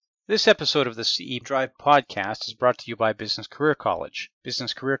This episode of the CE Drive podcast is brought to you by Business Career College.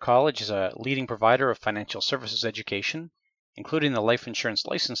 Business Career College is a leading provider of financial services education, including the life insurance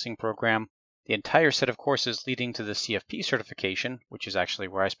licensing program, the entire set of courses leading to the CFP certification, which is actually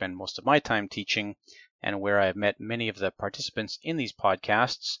where I spend most of my time teaching and where I've met many of the participants in these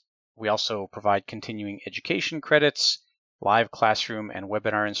podcasts. We also provide continuing education credits, live classroom and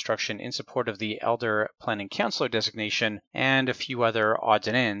webinar instruction in support of the Elder Planning Counselor designation, and a few other odds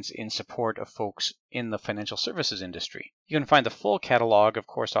and ends in support of folks in the financial services industry. You can find the full catalog of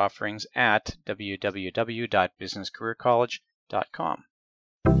course offerings at www.businesscareercollege.com.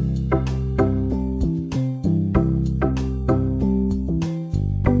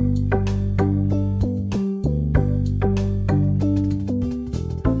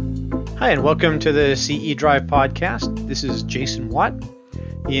 Hi, and welcome to the CE Drive podcast. This is Jason Watt.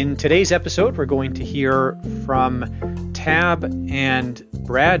 In today's episode, we're going to hear from Tab and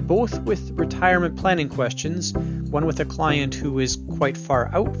Brad, both with retirement planning questions, one with a client who is quite far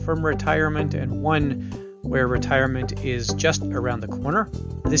out from retirement and one where retirement is just around the corner.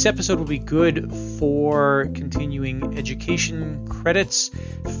 This episode will be good for continuing education credits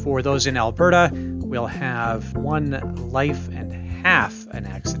for those in Alberta. We'll have one life and half an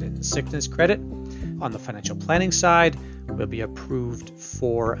accident and sickness credit. On the financial planning side, we'll be approved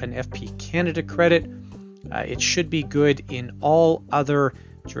for an FP Canada credit. It should be good in all other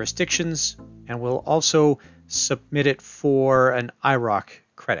jurisdictions, and we'll also submit it for an IROC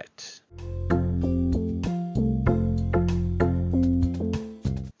credit.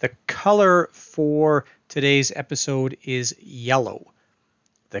 The color for today's episode is yellow.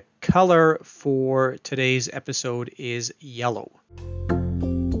 The color for today's episode is yellow.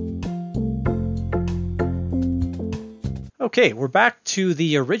 Okay, we're back to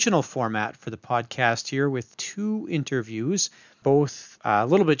the original format for the podcast here with two interviews, both a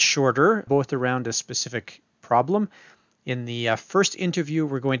little bit shorter, both around a specific problem. In the first interview,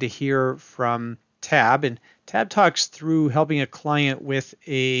 we're going to hear from Tab, and Tab talks through helping a client with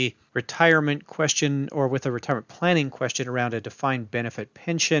a retirement question or with a retirement planning question around a defined benefit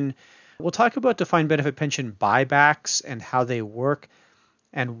pension. We'll talk about defined benefit pension buybacks and how they work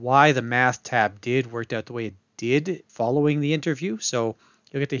and why the math Tab did worked out the way it did following the interview. So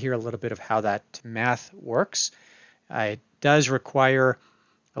you'll get to hear a little bit of how that math works. It does require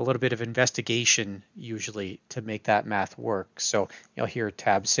a little bit of investigation usually to make that math work. So you'll hear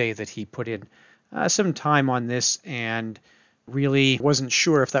Tab say that he put in some time on this and really wasn't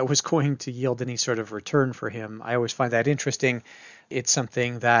sure if that was going to yield any sort of return for him. I always find that interesting. It's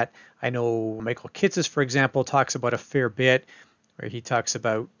something that I know Michael Kitces, for example, talks about a fair bit, where he talks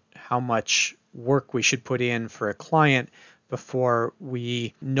about how much work we should put in for a client before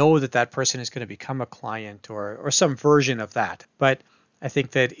we know that that person is going to become a client or some version of that. But I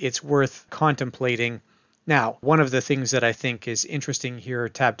think that it's worth contemplating. Now, one of the things that I think is interesting here,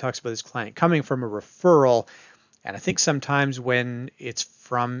 Tab talks about this client coming from a referral, and I think sometimes when it's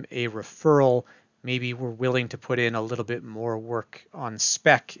from a referral, maybe we're willing to put in a little bit more work on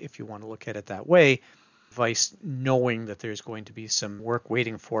spec, if you want to look at it that way, vice knowing that there's going to be some work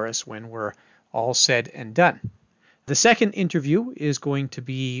waiting for us when we're all said and done. The second interview is going to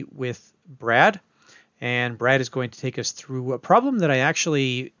be with Brad. And Brad is going to take us through a problem that I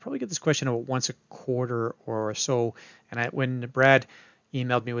actually probably get this question about once a quarter or so. And when Brad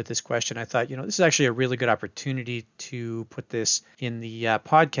emailed me with this question, I thought, this is actually a really good opportunity to put this in the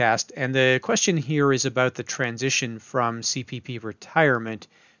podcast. And the question here is about the transition from CPP retirement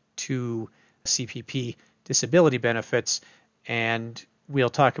to CPP disability benefits. And we'll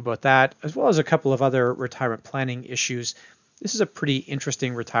talk about that, as well as a couple of other retirement planning issues. This is a pretty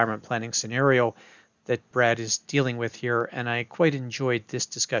interesting retirement planning scenario that Brad is dealing with here, and I quite enjoyed this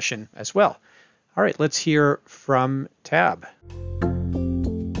discussion as well. All right, let's hear from Tab.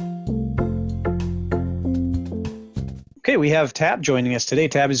 Okay, we have Tab joining us today.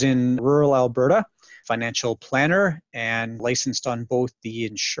 Tab is in rural Alberta, financial planner, and licensed on both the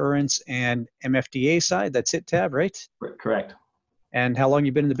insurance and MFDA side. That's it, Tab, right? Correct. And how long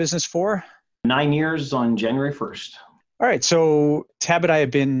you been in the business for? 9 years on January 1st. All right, so Tab and I have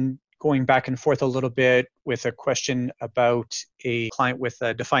been going back and forth a little bit with a question about a client with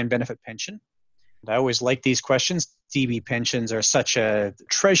a defined benefit pension. I always like these questions. DB pensions are such a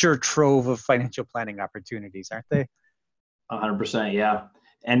treasure trove of financial planning opportunities, aren't they? 100%, yeah.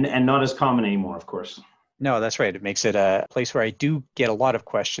 And not as common anymore, of course. No, that's right. It makes it a place where I do get a lot of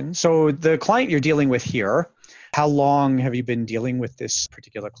questions. So the client you're dealing with here, how long have you been dealing with this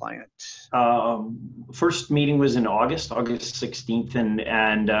particular client? First meeting was in August 16th,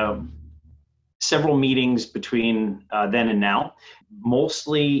 and several meetings between then and now,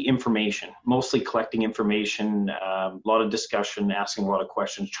 mostly information, mostly collecting information, a lot of discussion, asking a lot of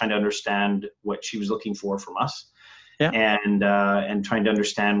questions, trying to understand what she was looking for from us. Yeah. And trying to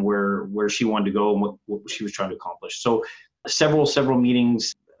understand where she wanted to go and what she was trying to accomplish. So several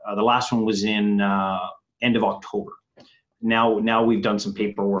meetings. The last one was in end of October. Now we've done some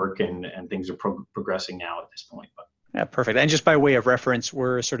paperwork and things are progressing now at this point. But yeah, perfect. And just by way of reference,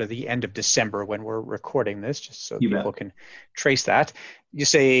 we're sort of the end of December when we're recording this, just so people can trace that. You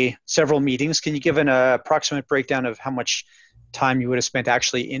say several meetings. Can you give an approximate breakdown of how much time you would have spent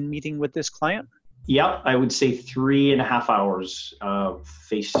actually in meeting with this client? Yeah, I would say 3.5 hours of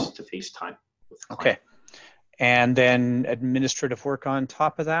face-to-face time. Okay. And then administrative work on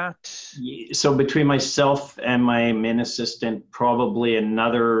top of that? So between myself and my admin assistant, probably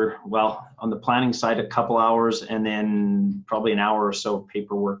another, on the planning side, a couple hours, and then probably an hour or so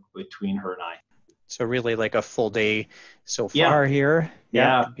paperwork between her and I. So really like a full day so far here?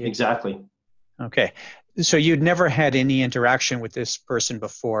 Yeah, exactly. Okay. So you'd never had any interaction with this person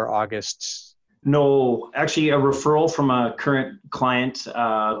before August? No, actually a referral from a current client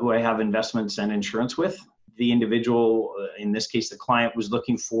who I have investments and insurance with. The individual, in this case, the client, was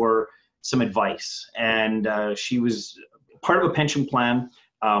looking for some advice, and she was part of a pension plan,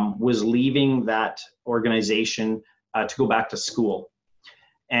 was leaving that organization to go back to school,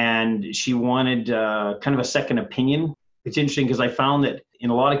 and she wanted kind of a second opinion. It's interesting because I found that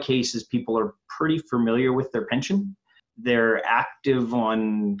in a lot of cases, people are pretty familiar with their pension. They're active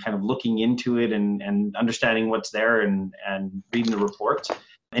on kind of looking into it and understanding what's there and reading the reports.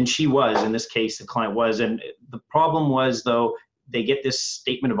 And she was, in this case, the client was. And the problem was, though, they get this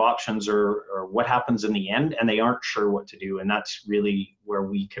statement of options or what happens in the end, and they aren't sure what to do. And that's really where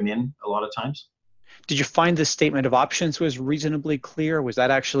we come in a lot of times. Did you find the statement of options was reasonably clear? Was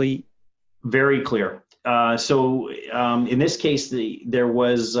that actually? Very clear. So in this case, there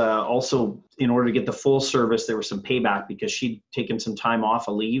was also, in order to get the full service, there was some payback because she'd taken some time off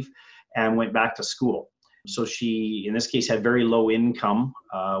a leave and went back to school. So she, in this case, had very low income,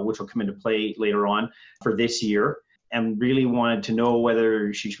 which will come into play later on for this year, and really wanted to know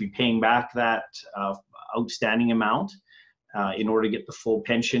whether she should be paying back that outstanding amount in order to get the full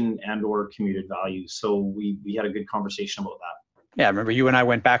pension and or commuted value. So we had a good conversation about that. Yeah, I remember you and I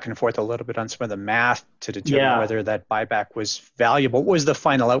went back and forth a little bit on some of the math to determine whether that buyback was valuable. What was the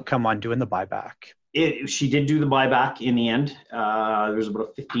final outcome on doing the buyback? She did do the buyback in the end. There was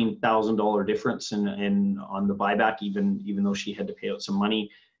about a $15,000 difference on the buyback, even though she had to pay out some money.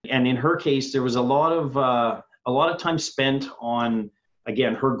 And in her case, there was a lot of time spent on,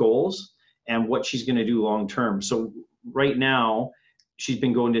 again, her goals and what she's going to do long term. So right now, she's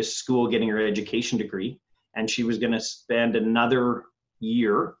been going to school getting her education degree, and she was going to spend another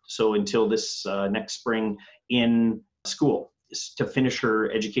year, so until this next spring, in school to finish her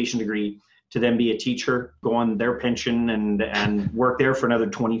education degree, to then be a teacher, go on their pension and work there for another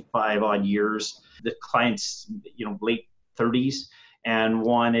 25 odd years. The client's, late 30s, and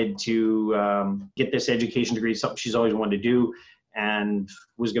wanted to get this education degree, something she's always wanted to do, and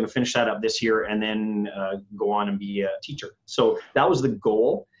was going to finish that up this year and then go on and be a teacher. So that was the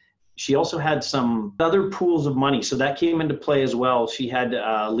goal. She also had some other pools of money, so that came into play as well. She had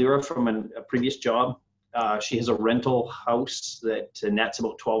lira from a previous job. She has a rental house that nets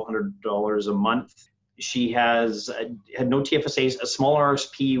about $1,200 a month. She had no TFSAs, a small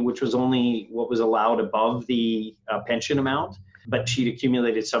RSP, which was only what was allowed above the pension amount, but she'd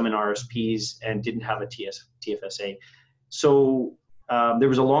accumulated some in RSPs and didn't have a TFSA. So there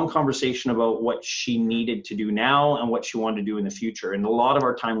was a long conversation about what she needed to do now and what she wanted to do in the future. And a lot of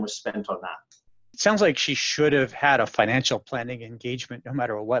our time was spent on that. It sounds like she should have had a financial planning engagement no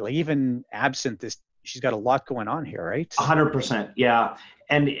matter what. Like even absent this, she's got a lot going on here, right? 100%, yeah.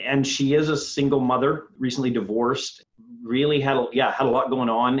 And she is a single mother, recently divorced, really had a lot going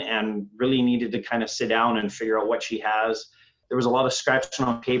on and really needed to kind of sit down and figure out what she has. There was a lot of scratching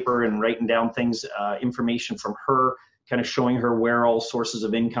on paper and writing down things, information from her, kind of showing her where all sources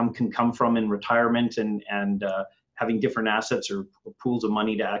of income can come from in retirement and having different assets or pools of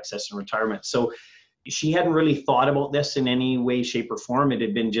money to access in retirement. So she hadn't really thought about this in any way, shape, or form. It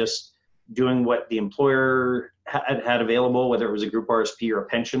had been just doing what the employer had available, whether it was a group RSP or a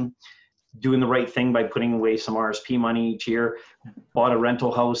pension, doing the right thing by putting away some RSP money each year, bought a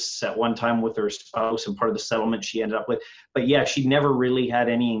rental house at one time with her spouse, and part of the settlement she ended up with. But yeah, she never really had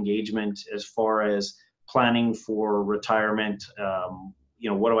any engagement as far as planning for retirement.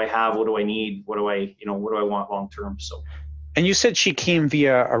 What do I have? What do I need? What do I want long term? So. And you said she came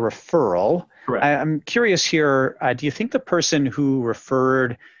via a referral. Correct. I'm curious here, do you think the person who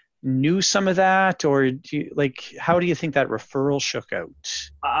referred knew some of that, or how do you think that referral shook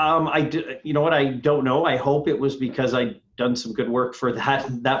out? You know what? I don't know. I hope it was because I'd done some good work for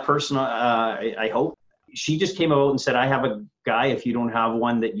that person. I hope. She just came out and said, I have a guy, if you don't have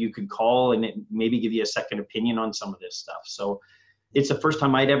one, that you could call and maybe give you a second opinion on some of this stuff. So it's the first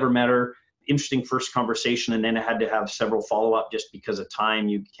time I'd ever met her. Interesting first conversation. And then I had to have several follow-up just because of time.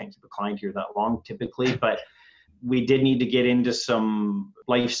 You can't keep a client here that long typically, but we did need to get into some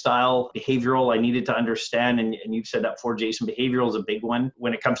lifestyle, behavioral. I needed to understand, and you've said that before, Jason, behavioral is a big one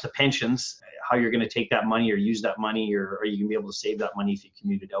when it comes to pensions, how you're going to take that money or use that money, or are you going to be able to save that money if you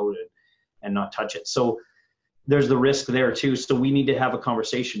commute it out and not touch it. So there's the risk there too. So we need to have a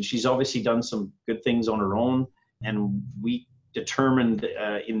conversation. She's obviously done some good things on her own. And we determined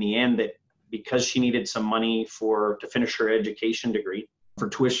in the end that because she needed some money to finish her education degree, for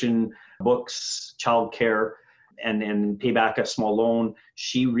tuition, books, childcare, and pay back a small loan,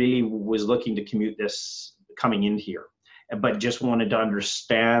 she really was looking to commute this coming in here, but just wanted to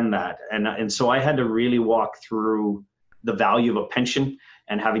understand that. And so I had to really walk through the value of a pension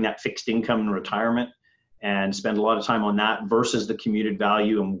and having that fixed income in retirement, and spend a lot of time on that versus the commuted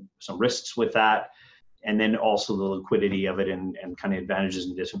value and some risks with that. And then also the liquidity of it and kind of advantages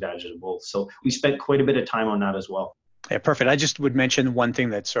and disadvantages of both. So we spent quite a bit of time on that as well. Yeah, perfect. I just would mention one thing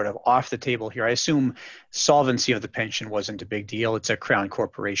that's sort of off the table here. I assume solvency of the pension wasn't a big deal. It's a Crown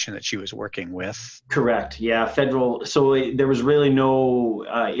corporation that she was working with. Correct. Yeah, federal. So there was really no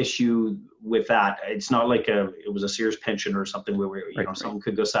issue with that. It's not like it was a Sears pension or something where something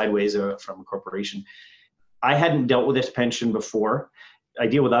could go sideways from a corporation. I hadn't dealt with this pension before. I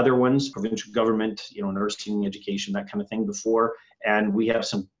deal with other ones, provincial government, nursing, education, that kind of thing before. And we have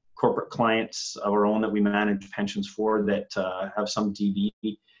some corporate clients of our own that we manage pensions for that have some DB.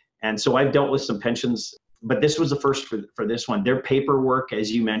 And so I've dealt with some pensions, but this was the first for this one. Their paperwork,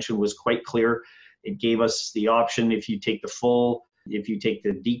 as you mentioned, was quite clear. It gave us the option if you take the full, if you take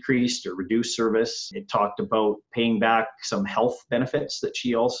the decreased or reduced service. It talked about paying back some health benefits that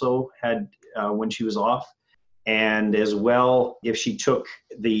she also had when she was off. And as well, if she took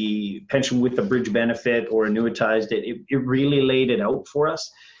the pension with the bridge benefit or annuitized it, it really laid it out for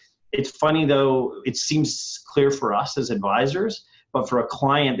us. It's funny though, it seems clear for us as advisors, but for a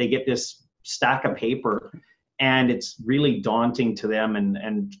client, they get this stack of paper and it's really daunting to them.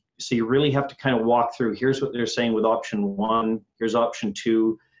 And so you really have to kind of walk through, here's what they're saying with option one, here's option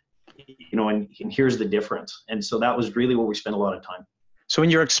two, and here's the difference. And so that was really where we spent a lot of time. So when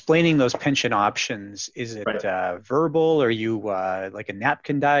you're explaining those pension options, is it verbal? Are you like a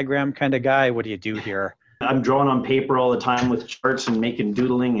napkin diagram kind of guy? What do you do here? I'm drawing on paper all the time with charts and making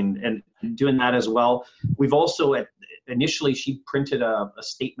doodling and doing that as well. We've also, initially she printed a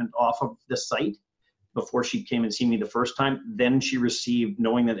statement off of the site before she came and seen me the first time. Then she received,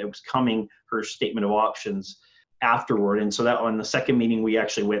 knowing that it was coming, her statement of options afterward. And so that on the second meeting, we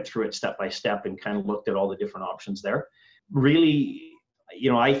actually went through it step by step and kind of looked at all the different options there. Really,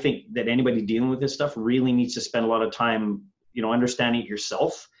 I think that anybody dealing with this stuff really needs to spend a lot of time, understanding it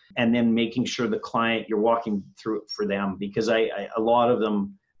yourself and then making sure the client, you're walking through it for them. Because a lot of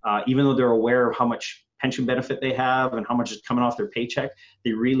them, even though they're aware of how much pension benefit they have and how much is coming off their paycheck,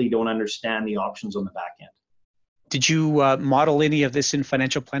 they really don't understand the options on the back end. Did you model any of this in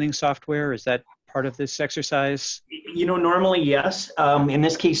financial planning software? Is that part of this exercise? Normally, yes. In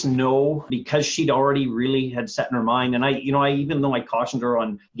this case, no, because she'd already really had set in her mind. And I even though I cautioned her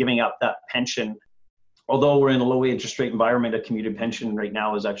on giving up that pension, although we're in a low interest rate environment, a commuted pension right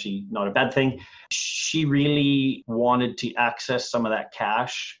now is actually not a bad thing. She really wanted to access some of that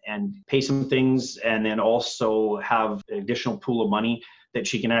cash and pay some things, and then also have an additional pool of money that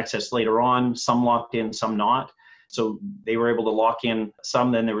she can access later on, some locked in, some not. So they were able to lock in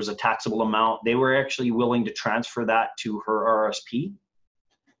some, then there was a taxable amount. They were actually willing to transfer that to her RSP.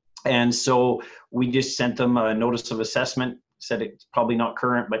 And so we just sent them a notice of assessment, said it's probably not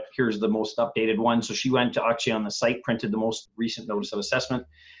current, but here's the most updated one. So she went to actually on the site, printed the most recent notice of assessment.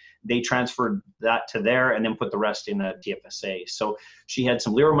 They transferred that to there and then put the rest in a TFSA. So she had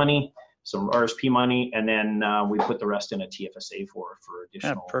some LIRA money, some RSP money, and then we put the rest in a TFSA for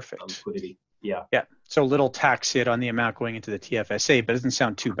additional liquidity. Yeah. So little tax hit on the amount going into the TFSA, but it doesn't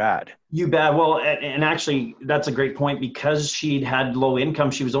sound too bad. You bet. Well, and actually, that's a great point. Because she'd had low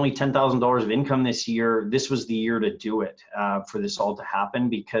income, she was only $10,000 of income this year. This was the year to do it, for this all to happen,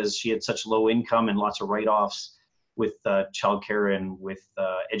 because she had such low income and lots of write-offs with childcare and with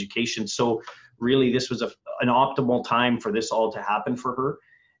education. So really, this was an optimal time for this all to happen for her,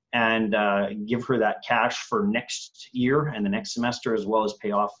 and give her that cash for next year and the next semester, as well as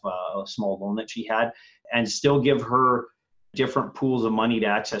pay off a small loan that she had, and still give her different pools of money to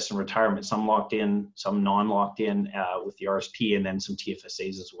access in retirement, some locked in, some non-locked in with the RSP, and then some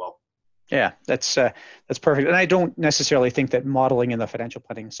TFSAs as well. Yeah, that's perfect. And I don't necessarily think that modeling in the financial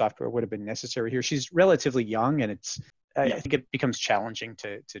planning software would have been necessary here. She's relatively young, and I think it becomes challenging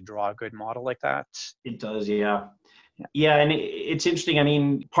to draw a good model like that. It does, yeah. Yeah, and it's interesting. I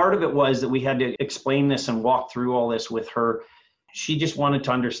mean, part of it was that we had to explain this and walk through all this with her. She just wanted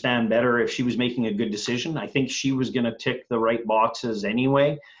to understand better if she was making a good decision. I think she was going to tick the right boxes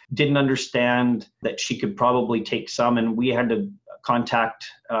anyway. Didn't understand that she could probably take some, and we had to contact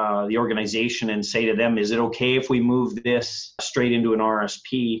the organization and say to them, is it okay if we move this straight into an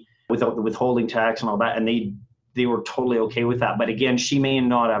RSP without the withholding tax and all that? And they were totally okay with that. But again, she may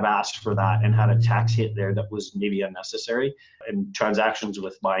not have asked for that and had a tax hit there that was maybe unnecessary, and transactions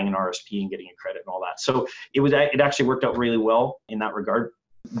with buying an RSP and getting a credit and all that. So it actually worked out really well in that regard.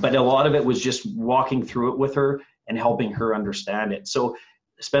 But a lot of it was just walking through it with her and helping her understand it. So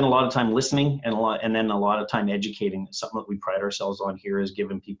spend a lot of time listening and then a lot of time educating. Something that we pride ourselves on here is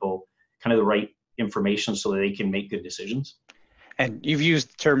giving people kind of the right information so that they can make good decisions. And you've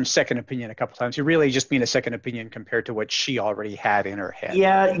used the term second opinion a couple of times. You really just mean a second opinion compared to what she already had in her head.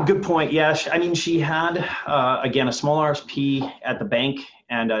 Yeah, good point. Yeah, I mean, she had, again, a small RSP at the bank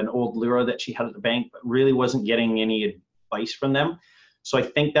and an old LIRA that she had at the bank, but really wasn't getting any advice from them. So I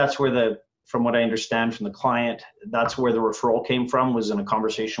think that's where from what I understand from the client, that's where the referral came from, was in a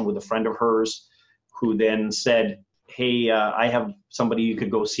conversation with a friend of hers who then said, hey, I have somebody you could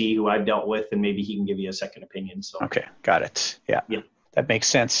go see who I've dealt with, and maybe he can give you a second opinion. So okay, got it. Yeah, that makes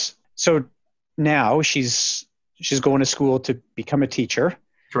sense. So now she's going to school to become a teacher.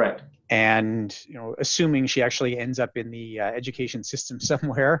 Correct. And assuming she actually ends up in the education system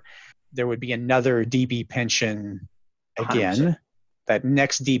somewhere, there would be another DB pension again. 100%. That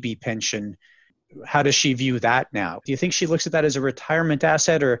next DB pension. How does she view that now? Do you think she looks at that as a retirement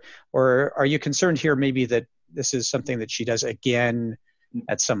asset, or are you concerned here maybe that this is something that she does again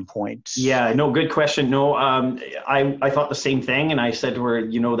at some point? Yeah, no, good question. No, I thought the same thing. And I said to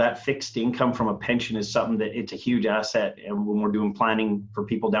her, that fixed income from a pension is something that it's a huge asset. And when we're doing planning for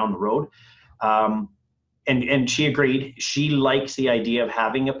people down the road, and she agreed. She likes the idea of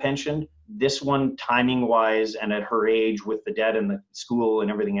having a pension. This one, timing wise, and at her age with the debt and the school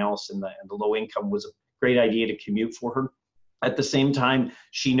and everything else and the low income, was a great idea to commute for her. At the same time,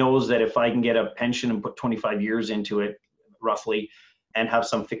 she knows that if I can get a pension and put 25 years into it, roughly, and have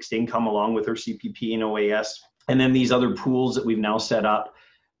some fixed income along with her CPP and OAS, and then these other pools that we've now set up,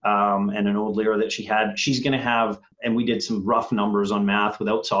 and an old LIRA that she had, she's going to have, and we did some rough numbers on math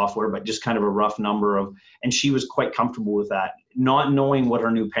without software, but just kind of a rough number of, and she was quite comfortable with that, not knowing what her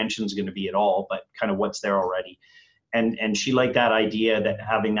new pension is going to be at all, but kind of what's there already. And she liked that idea that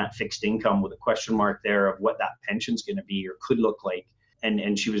having that fixed income with a question mark there of what that pension's going to be or could look like.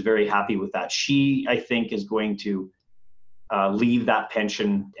 And she was very happy with that. She, I think, is going to leave that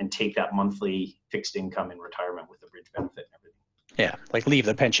pension and take that monthly fixed income in retirement with the bridge benefit and everything. Yeah, like leave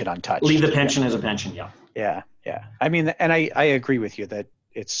the pension untouched. Leave the pension as a pension, yeah. Yeah. I mean, and I agree with you that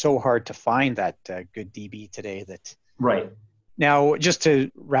it's so hard to find that good DB today that... Right. Now, just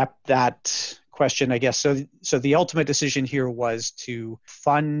to wrap that question, I guess, so the ultimate decision here was to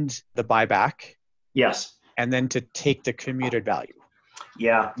fund the buyback. Yes. And then to take the commuted value.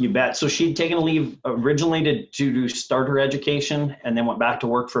 Yeah, you bet. So she'd taken a leave originally to start her education and then went back to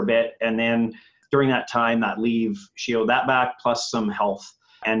work for a bit. And then during that time, that leave, she owed that back plus some health.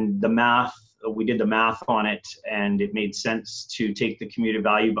 And the math, we did the math on it, and it made sense to take the commuted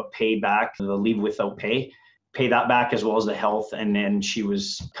value but pay back the leave without pay that back as well as the health, and then she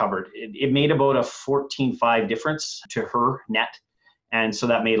was covered. It made about a 14.5 difference to her net, and so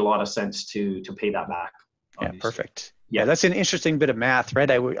that made a lot of sense to pay that back. Obviously. Yeah, perfect. Yeah, that's an interesting bit of math,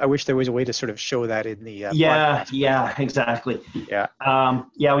 right? I wish there was a way to sort of show that in the yeah, exactly. Yeah.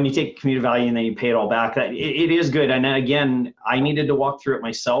 When you take commuted value and then you pay it all back, it is good. And again, I needed to walk through it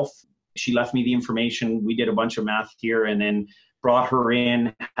myself. She left me the information. We did a bunch of math here, and then brought her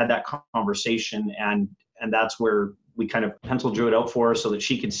in, had that conversation, and that's where we kind of pencil drew it out for her so that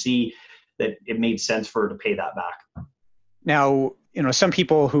she could see that it made sense for her to pay that back. Now, some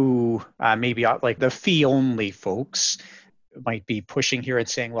people who maybe like the fee only folks might be pushing here and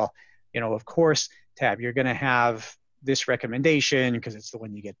saying, well, of course, Tab, you're going to have this recommendation because it's the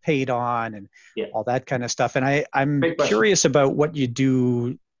one you get paid on and all that kind of stuff. And I'm curious about what you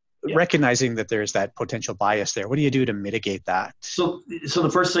do, recognizing that there's that potential bias there. What do you do to mitigate that? So the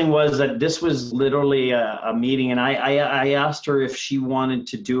first thing was that this was literally a meeting, and I asked her if she wanted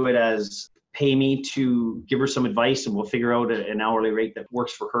to do it as pay me to give her some advice, and we'll figure out an hourly rate that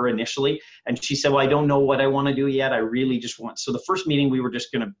works for her initially. And she said, well, I don't know what I want to do yet. I really just want, so the first meeting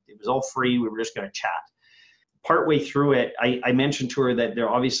it was all free. We were just going to chat. Partway through it, I mentioned to her that there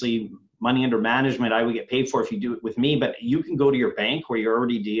obviously money under management I would get paid for if you do it with me, but you can go to your bank where you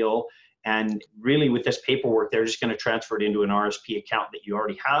already deal. And really with this paperwork, they're just going to transfer it into an RSP account that you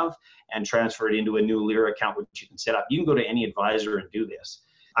already have and transfer it into a new Lyra account, which you can set up. You can go to any advisor and do this.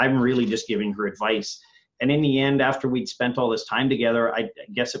 I'm really just giving her advice. And in the end, after we'd spent all this time together, I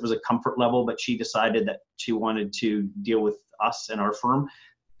guess it was a comfort level, but she decided that she wanted to deal with us and our firm.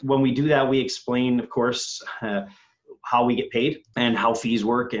 When we do that, we explain, of course, how we get paid and how fees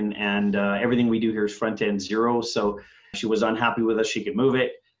work. And everything we do here is front end zero. So if she was unhappy with us, she could move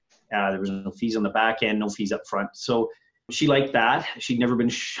it. There was no fees on the back end, no fees up front. So she liked that. She'd never been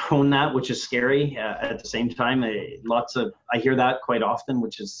shown that, which is scary. At the same time, I hear that quite often,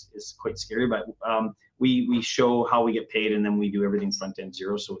 which is quite scary. But we show how we get paid, and then we do everything front end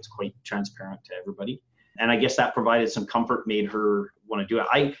zero. So it's quite transparent to everybody. And I guess that provided some comfort, made her want to do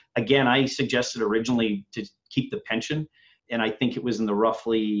it. I suggested originally to keep the pension. And I think it was in the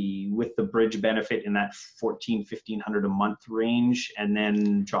roughly, with the bridge benefit, in that $1,500 a month range, and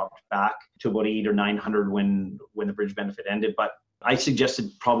then dropped back to about $800 or $900 when the bridge benefit ended. But I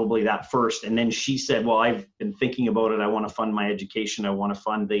suggested probably that first. And then she said, well, I've been thinking about it. I want to fund my education. I want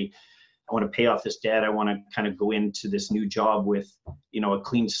to pay off this debt. I want to kind of go into this new job with, a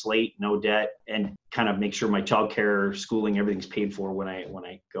clean slate, no debt, and kind of make sure my childcare, schooling, everything's paid for when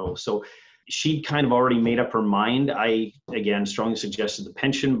I go. So she'd kind of already made up her mind. I, again, strongly suggested the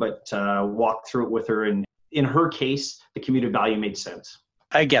pension, but walked through it with her. And in her case, the commuted value made sense.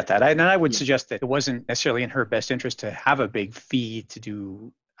 I get that. And I would suggest that it wasn't necessarily in her best interest to have a big fee to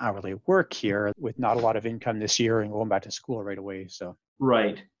do hourly work here with not a lot of income this year and going back to school right away. So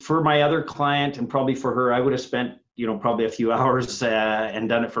right. For my other client, and probably for her, I would have spent, probably a few hours and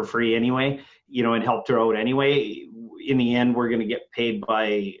done it for free anyway, and helped her out anyway. In the end, we're going to get paid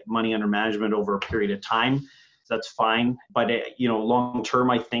by money under management over a period of time. So that's fine. But, long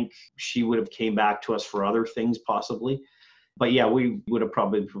term, I think she would have came back to us for other things possibly. But yeah, we would have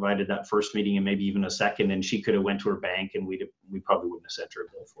probably provided that first meeting and maybe even a second, and she could have went to her bank, and we probably wouldn't have sent her a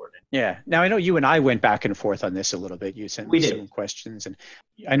bill for it. Yeah. Now, I know you and I went back and forth on this a little bit. You sent me some questions, and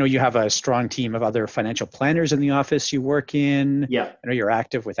I know you have a strong team of other financial planners in the office you work in. Yeah. I know you're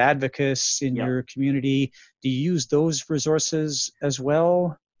active with advocates in your community. Do you use those resources as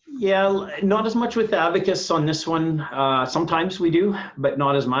well? Yeah, not as much with advocates on this one. Sometimes we do, but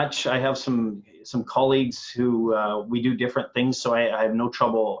not as much. I have some colleagues who we do different things, so I have no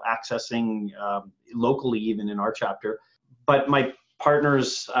trouble accessing locally, even in our chapter. But my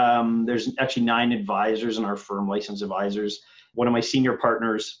partners, there's actually 9 advisors in our firm, licensed advisors. One of my senior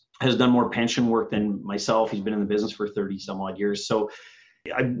partners has done more pension work than myself. He's been in the business for 30 some odd years. So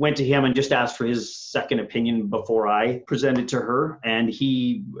I went to him and just asked for his second opinion before I presented to her. And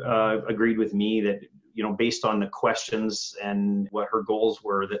he agreed with me that, based on the questions and what her goals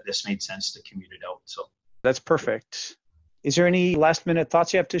were, that this made sense to commute it out. So that's perfect. Is there any last minute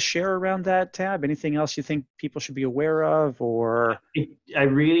thoughts you have to share around that, Tab? Anything else you think people should be aware of? Or I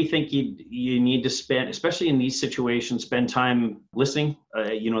really think you need to spend, especially in these situations, spend time listening.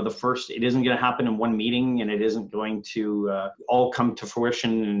 It isn't going to happen in one meeting, and it isn't going to all come to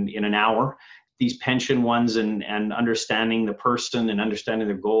fruition in an hour. These pension ones and understanding the person and understanding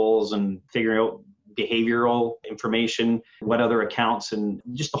their goals and figuring out behavioral information, what other accounts, and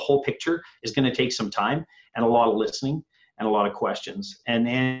just the whole picture is going to take some time and a lot of listening and a lot of questions. And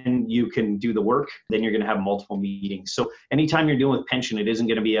then you can do the work, then you're going to have multiple meetings. So anytime you're dealing with pension, it isn't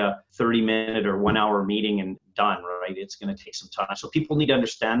going to be a 30-minute or 1-hour meeting and done, right? It's going to take some time. So people need to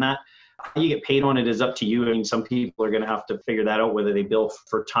understand that. How you get paid on it is up to you. I mean, some people are going to have to figure that out, whether they bill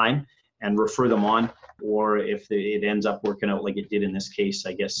for time and refer them on, or if it ends up working out like it did in this case.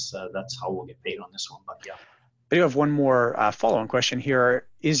 I guess that's how we'll get paid on this one. But yeah. I do have one more follow-on question here.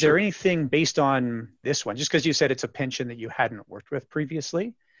 Is there anything based on this one, just because you said it's a pension that you hadn't worked with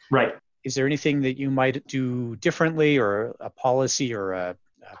previously? Right. Is there anything that you might do differently, or a policy or a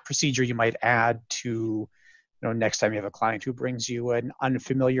procedure you might add to, next time you have a client who brings you an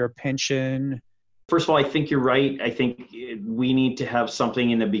unfamiliar pension? First of all, I think you're right. I think we need to have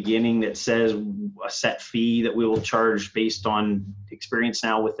something in the beginning that says a set fee that we will charge based on experience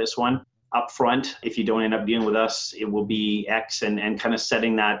now with this one. Up front, if you don't end up dealing with us, it will be X, and kind of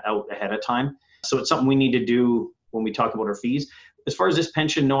setting that out ahead of time. So it's something we need to do when we talk about our fees. As far as this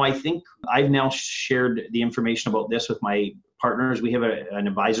pension, no, I think I've now shared the information about this with my partners. We have an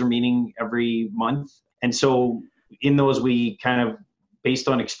advisor meeting every month. And so in those, we kind of based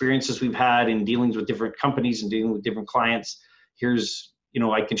on experiences we've had in dealings with different companies and dealing with different clients, here's,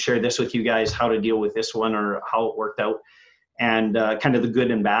 I can share this with you guys, how to deal with this one or how it worked out, and kind of the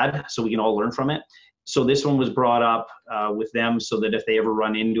good and bad, so we can all learn from it. So this one was brought up with them so that if they ever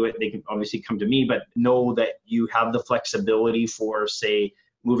run into it, they can obviously come to me, but know that you have the flexibility for, say,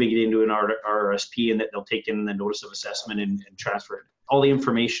 moving it into an RSP, and that they'll take in the notice of assessment and transfer it. All the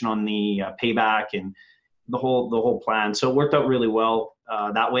information on the payback and the whole plan. So it worked out really well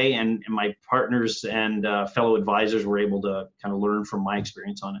that way, and my partners and fellow advisors were able to kind of learn from my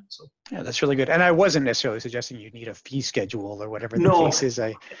experience on it. So yeah, that's really good. And I wasn't necessarily suggesting you need a fee schedule or whatever the case is.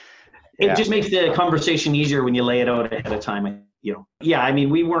 It just makes the conversation easier when you lay it out ahead of time. Yeah, I mean,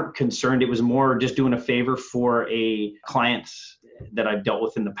 we weren't concerned. It was more just doing a favor for a client that I've dealt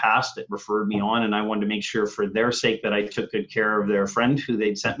with in the past that referred me on, and I wanted to make sure for their sake that I took good care of their friend who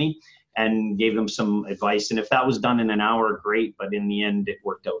they'd sent me and gave them some advice. And if that was done in an hour, great. But in the end, it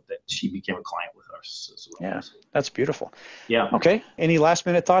worked out that she became a client with us as well. Yeah, that's beautiful. Yeah. Okay. Any last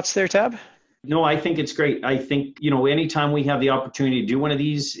minute thoughts there, Tab? No, I think it's great. I think, anytime we have the opportunity to do one of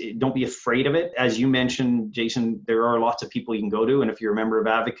these, don't be afraid of it. As you mentioned, Jason, there are lots of people you can go to. And if you're a member of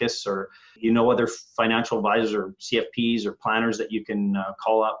Abacus or other financial advisors or CFPs or planners that you can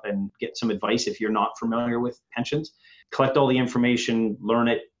call up and get some advice if you're not familiar with pensions, collect all the information, learn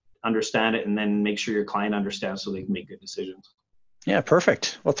it, understand it, and then make sure your client understands so they can make good decisions. Yeah,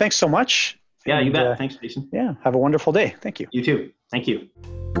 perfect. Well, thanks so much. Yeah, you bet. Thanks, Jason. Yeah, have a wonderful day. Thank you. You too. Thank you.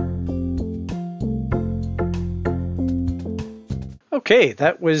 Okay,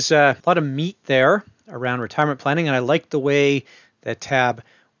 that was a lot of meat there around retirement planning, and I like the way that Tab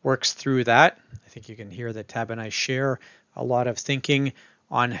works through that. I think you can hear that Tab and I share a lot of thinking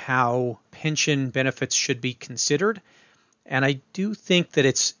on how pension benefits should be considered. And I do think that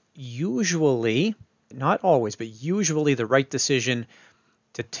it's usually, not always, but usually the right decision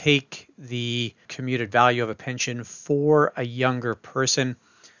to take the commuted value of a pension for a younger person.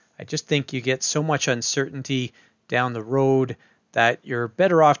 I just think you get so much uncertainty down the road that you're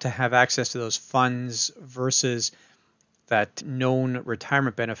better off to have access to those funds versus that known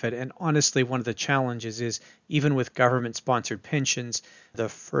retirement benefit. And honestly, one of the challenges is even with government-sponsored pensions, the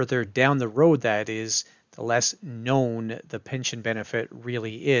further down the road that is, the less known the pension benefit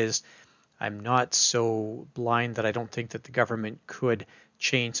really is. I'm not so blind that I don't think that the government could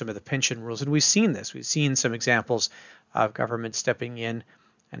change some of the pension rules. And we've seen this. We've seen some examples of government stepping in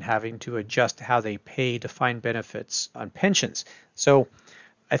and having to adjust how they pay defined benefits on pensions. So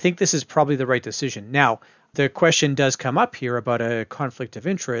I think this is probably the right decision. Now, the question does come up here about a conflict of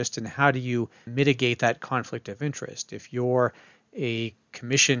interest and how do you mitigate that conflict of interest? If you're a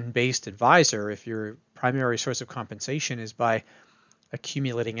commission-based advisor, if your primary source of compensation is by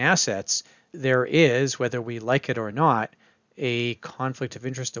accumulating assets, there is, whether we like it or not, a conflict of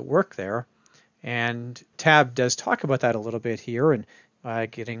interest at work there. And Tab does talk about that a little bit here, and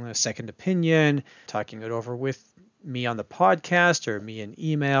getting a second opinion, talking it over with me on the podcast or me in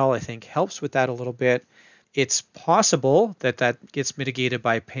email, I think helps with that a little bit. It's possible that that gets mitigated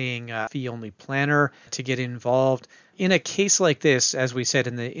by paying a fee-only planner to get involved. In a case like this, as we said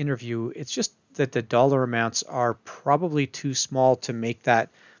in the interview, it's just that the dollar amounts are probably too small to make that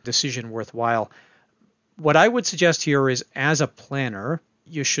decision worthwhile. What I would suggest here is, as a planner,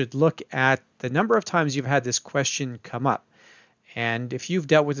 you should look at the number of times you've had this question come up. And if you've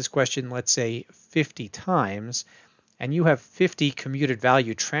dealt with this question, let's say 50 times, and you have 50 commuted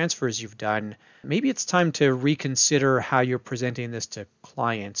value transfers you've done, maybe it's time to reconsider how you're presenting this to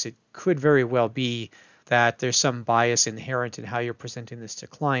clients. It could very well be that there's some bias inherent in how you're presenting this to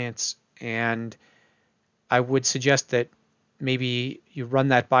clients, and I would suggest that maybe you run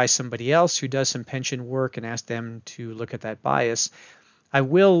that by somebody else who does some pension work and ask them to look at that bias. I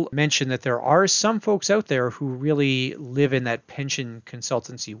will mention that there are some folks out there who really live in that pension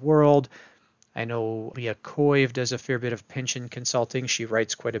consultancy world. I know Leah Coive does a fair bit of pension consulting. She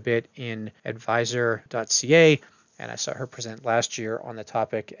writes quite a bit in advisor.ca, and I saw her present last year on the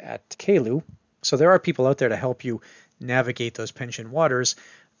topic at KLU. So there are people out there to help you navigate those pension waters.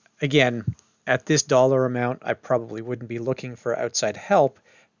 Again, at this dollar amount, I probably wouldn't be looking for outside help,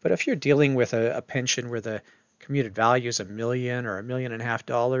 but if you're dealing with a pension where the commuted value is $1 million or $1.5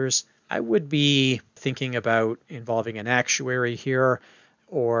 million, I would be thinking about involving an actuary here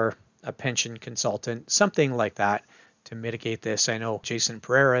or a pension consultant, something like that to mitigate this. I know Jason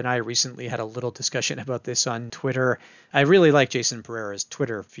Pereira and I recently had a little discussion about this on Twitter. I really like Jason Pereira's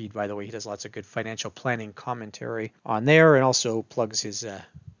Twitter feed, by the way. He does lots of good financial planning commentary on there and also plugs his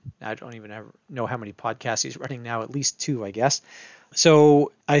I don't even know how many podcasts he's running now, at least 2, I guess.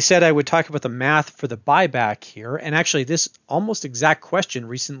 So I said I would talk about the math for the buyback here. And actually, this almost exact question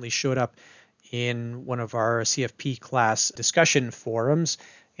recently showed up in one of our CFP class discussion forums.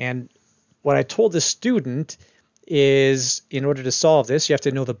 And what I told the student is, in order to solve this, you have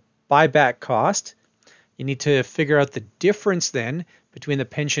to know the buyback cost. You need to figure out the difference then between the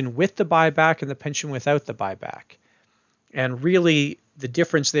pension with the buyback and the pension without the buyback. And really, the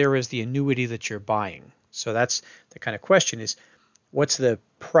difference there is the annuity that you're buying. So that's the kind of question is, what's the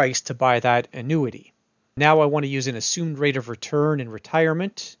price to buy that annuity? Now I want to use an assumed rate of return in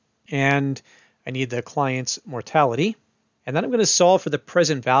retirement, and I need the client's mortality. And then I'm going to solve for the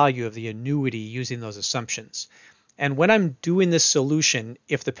present value of the annuity using those assumptions. And when I'm doing this solution,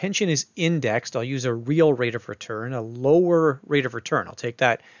 if the pension is indexed, I'll use a real rate of return, a lower rate of return. I'll take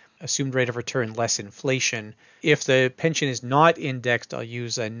that assumed rate of return less inflation. If the pension is not indexed, I'll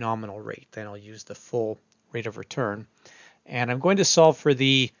use a nominal rate. Then I'll use the full rate of return. And I'm going to solve for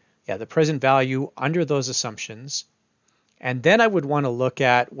the present value under those assumptions. And then I would want to look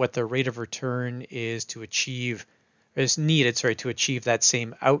at what the rate of return is needed to achieve that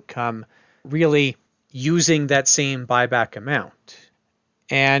same outcome, really using that same buyback amount.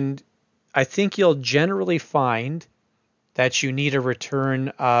 And I think you'll generally find that you need a return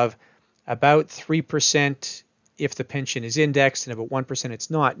of about 3% if the pension is indexed and about 1% it's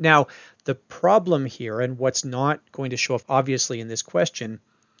not. Now, the problem here, and what's not going to show up obviously in this question,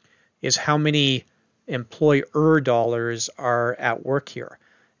 is how many employer dollars are at work here.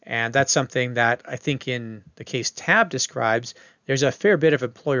 And that's something that I think in the case Tab describes, there's a fair bit of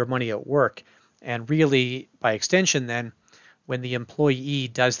employer money at work. And really, by extension then, when the employee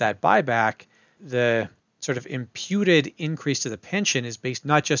does that buyback, the sort of imputed increase to the pension is based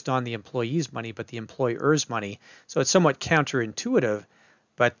not just on the employee's money, but the employer's money. So it's somewhat counterintuitive,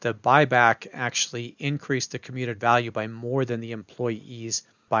 but the buyback actually increased the commuted value by more than the employee's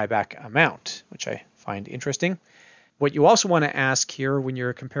buyback amount, which I find interesting. What you also want to ask here when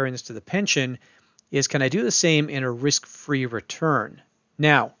you're comparing this to the pension is, can I do the same in a risk-free return?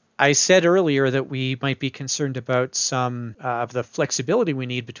 Now, I said earlier that we might be concerned about some of the flexibility we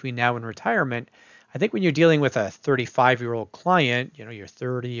need between now and retirement. I think when you're dealing with a 35-year-old client, you're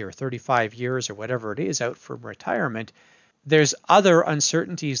 30 or 35 years or whatever it is out from retirement, there's other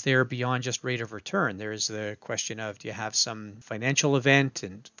uncertainties there beyond just rate of return. There's the question of, do you have some financial event?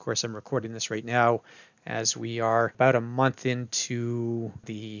 And of course, I'm recording this right now as we are about a month into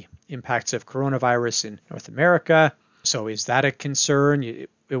the impacts of coronavirus in North America. So is that a concern? It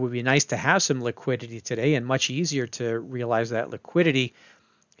would be nice to have some liquidity today, and much easier to realize that liquidity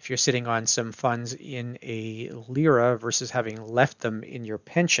if you're sitting on some funds in a lira versus having left them in your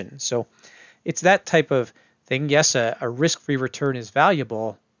pension. So it's that type of thing. Yes, a risk-free return is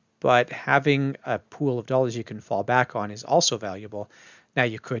valuable, but having a pool of dollars you can fall back on is also valuable. Now,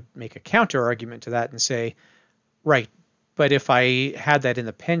 you could make a counter argument to that and say, right, but if I had that in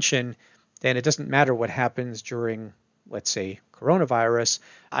the pension, then it doesn't matter what happens during, let's say, coronavirus.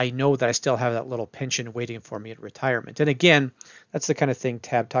 I know that I still have that little pension waiting for me at retirement. And again, that's the kind of thing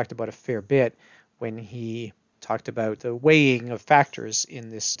Tab talked about a fair bit when he talked about the weighing of factors in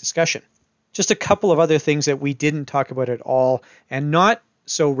this discussion. Just a couple of other things that we didn't talk about at all, and not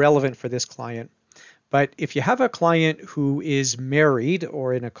so relevant for this client. But if you have a client who is married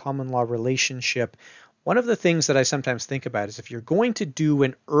or in a common law relationship, one of the things that I sometimes think about is if you're going to do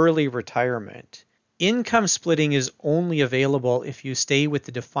an early retirement, income splitting is only available if you stay with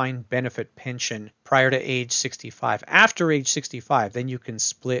the defined benefit pension prior to age 65. After age 65, then you can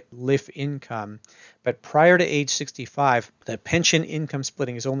split LIF income. But prior to age 65, the pension income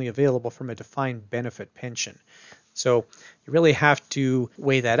splitting is only available from a defined benefit pension. So you really have to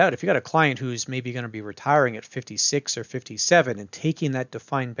weigh that out. If you've got a client who's maybe going to be retiring at 56 or 57 and taking that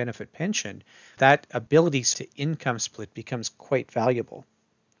defined benefit pension, that ability to income split becomes quite valuable.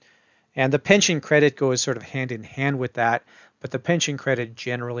 And the pension credit goes sort of hand in hand with that, but the pension credit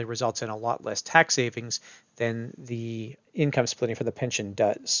generally results in a lot less tax savings than the income splitting for the pension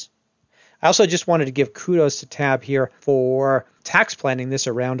does. I also just wanted to give kudos to Tab here for tax planning this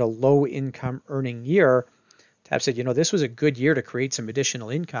around a low income earning year. Tab said, this was a good year to create some additional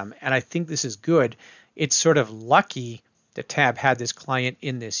income, and I think this is good. It's sort of lucky that Tab had this client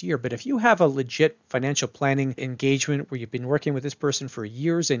in this year, but if you have a legit financial planning engagement where you've been working with this person for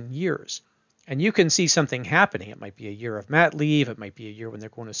years and years, and you can see something happening, it might be a year of mat leave, it might be a year when they're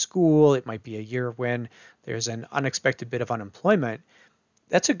going to school, it might be a year when there's an unexpected bit of unemployment,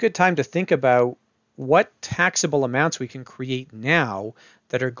 that's a good time to think about what taxable amounts we can create now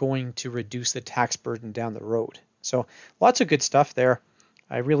that are going to reduce the tax burden down the road. So lots of good stuff there.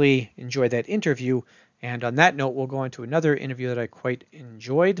 I really enjoyed that interview. And on that note, we'll go on to another interview that I quite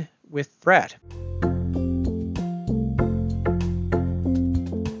enjoyed with Brad.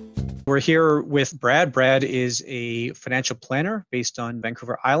 We're here with Brad. Brad is a financial planner based on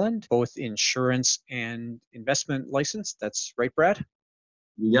Vancouver Island, both insurance and investment licensed. That's right, Brad?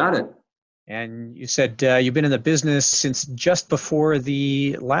 You got it. And you said you've been in the business since just before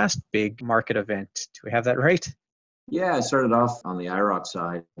the last big market event. Do we have that right? Yeah, I started off on the IIROC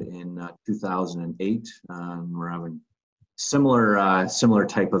side in 2008. We're having similar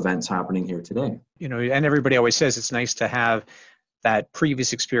type events happening here today. And everybody always says it's nice to have that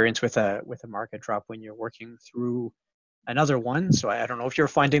previous experience with a market drop when you're working through another one. So I don't know if you're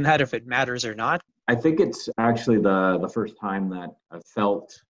finding that, if it matters or not. I think it's actually the first time that I've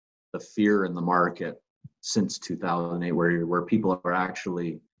felt the fear in the market since 2008, where people are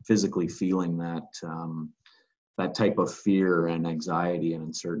actually physically feeling that type of fear and anxiety and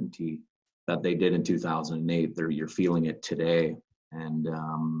uncertainty that they did in 2008. You're feeling it today, and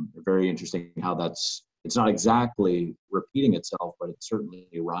very interesting how it's not exactly repeating itself, but it's certainly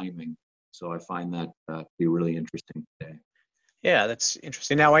rhyming. So I find that to be really interesting today. Yeah, that's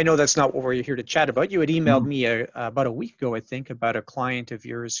interesting. Now, I know that's not what we're here to chat about. You had emailed me about a week ago, I think, about a client of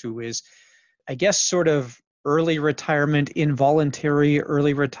yours who is, I guess, sort of early retirement, involuntary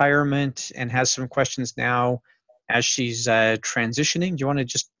early retirement, and has some questions now as she's transitioning. Do you want to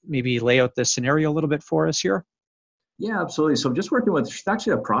just maybe lay out the scenario a little bit for us here? Yeah, absolutely. So just she's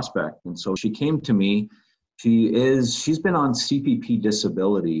actually a prospect. And so she came to me. She's been on CPP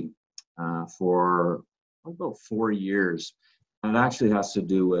disability for about 4 years. And it actually has to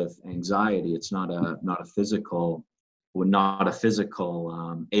do with anxiety. It's not a physical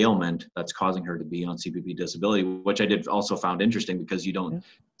ailment that's causing her to be on CPP disability, which I did also found interesting because you don't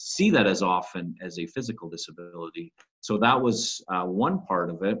see that as often as a physical disability. So that was one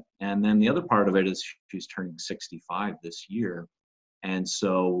part of it. And then the other part of it is she's turning 65 this year. And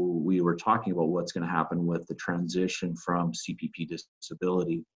so we were talking about what's going to happen with the transition from CPP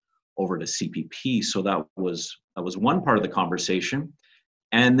disability over to CPP. So that was one part of the conversation.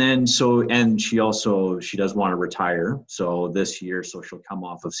 And then she does want to retire. So this year, she'll come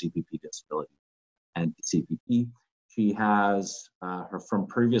off of CPP disability and CPP. She has from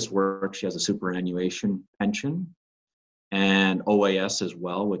previous work, she has a superannuation pension and OAS as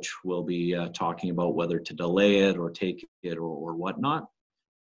well, which we'll be talking about whether to delay it or take it or whatnot.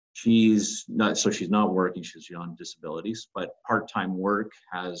 She's not working, she's on disabilities, but part-time work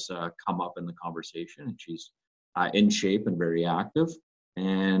has come up in the conversation, and she's in shape and very active.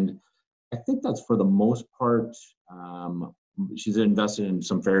 And I think that's for the most part, she's invested in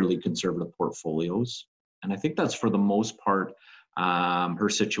some fairly conservative portfolios. And I think that's for the most part her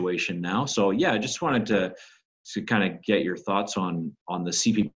situation now. So yeah, I just wanted to kind of get your thoughts on the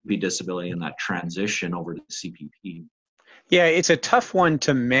CPP disability and that transition over to CPP. Yeah, it's a tough one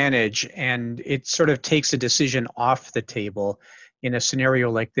to manage, and it sort of takes a decision off the table. In a scenario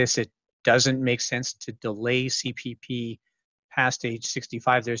like this, it doesn't make sense to delay CPP past age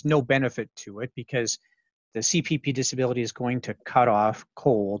 65. There's no benefit to it because the CPP disability is going to cut off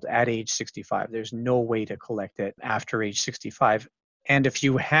cold at age 65. There's no way to collect it after age 65. And if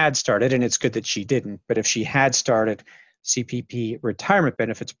you had started, and it's good that she didn't, but if she had started CPP retirement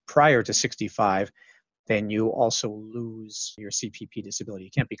benefits prior to 65, then you also lose your CPP disability.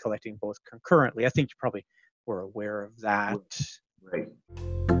 You can't be collecting both concurrently. I think you probably were aware of that. Right.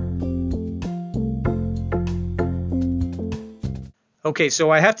 Okay, so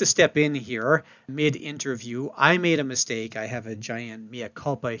I have to step in here mid-interview. I made a mistake. I have a giant mea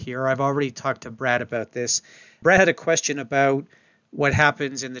culpa here. I've already talked to Brad about this. Brad had a question about what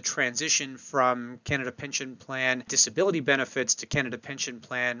happens in the transition from Canada Pension Plan disability benefits to Canada Pension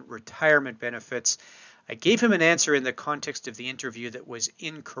Plan retirement benefits. I gave him an answer in the context of the interview that was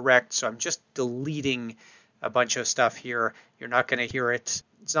incorrect, so I'm just deleting a bunch of stuff here. You're not going to hear it.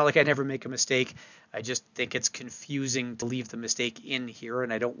 It's not like I never make a mistake. I just think it's confusing to leave the mistake in here,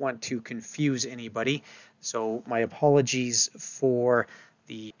 and I don't want to confuse anybody. So my apologies for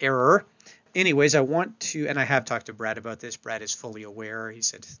the error. Anyways, I want to, and I have talked to Brad about this. Brad is fully aware. He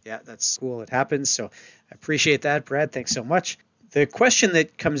said, yeah, that's cool. It happens. So I appreciate that, Brad. Thanks so much. The question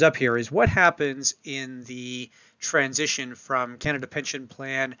that comes up here is what happens in the transition from Canada Pension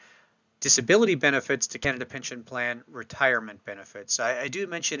Plan disability benefits to Canada Pension Plan retirement benefits. I do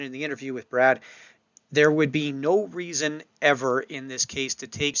mention in the interview with Brad, there would be no reason ever in this case to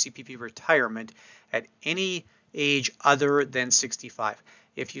take CPP retirement at any age other than 65.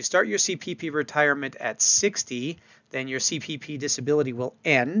 If you start your CPP retirement at 60, then your CPP disability will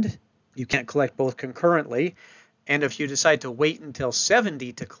end. You can't collect both concurrently. And if you decide to wait until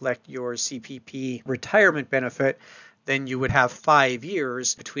 70 to collect your CPP retirement benefit, then you would have 5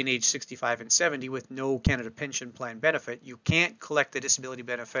 years between age 65 and 70 with no Canada Pension Plan benefit. You can't collect the disability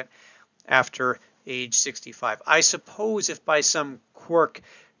benefit after age 65. I suppose if by some quirk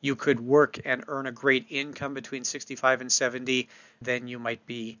you could work and earn a great income between 65 and 70, then you might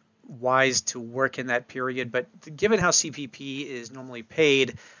be wise to work in that period. But given how CPP is normally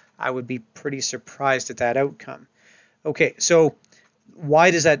paid, I would be pretty surprised at that outcome. Okay, so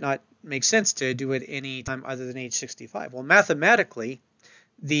why does that not make sense to do it any time other than age 65? Well, mathematically,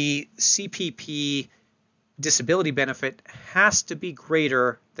 the CPP disability benefit has to be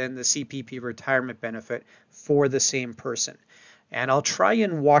greater than the CPP retirement benefit for the same person. And I'll try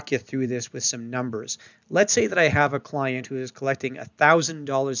and walk you through this with some numbers. Let's say that I have a client who is collecting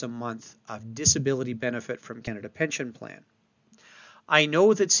 $1,000 a month of disability benefit from Canada Pension Plan. I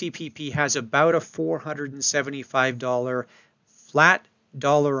know that CPP has about a $475 flat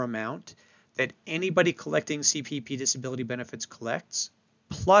dollar amount that anybody collecting CPP disability benefits collects,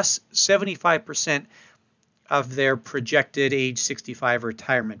 plus 75% of their projected age 65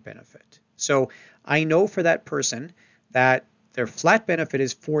 retirement benefit. So I know for that person that their flat benefit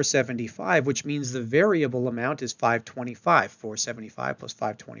is $475, which means the variable amount is $525. $475 plus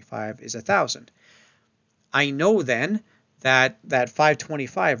 $525 is $1,000. I know then that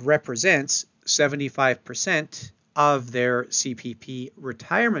 $525 represents 75% of their CPP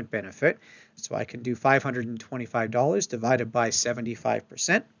retirement benefit. So I can do $525 divided by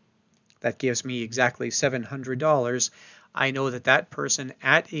 75%. That gives me exactly $700. I know that person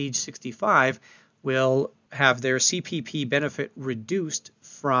at age 65 will have their CPP benefit reduced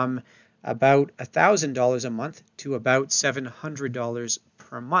from about $1,000 a month to about $700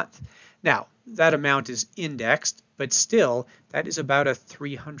 per month. Now, that amount is indexed, but still, that is about a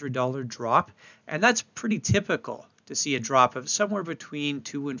 $300 drop, and that's pretty typical to see a drop of somewhere between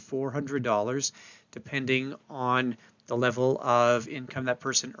 $200 and $400, depending on the level of income that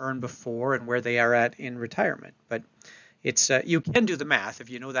person earned before and where they are at in retirement. But it's you can do the math. If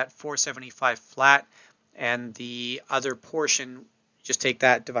you know that $475 flat and the other portion, just take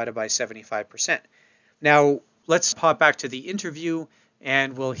that divided by 75%. Now, let's pop back to the interview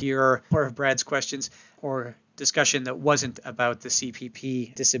and we'll hear more of Brad's questions or discussion that wasn't about the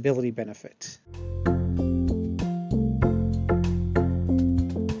CPP disability benefit.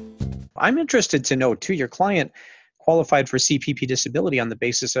 I'm interested to know, too, your client qualified for CPP disability on the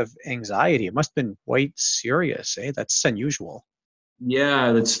basis of anxiety. It must have been quite serious, eh? That's unusual.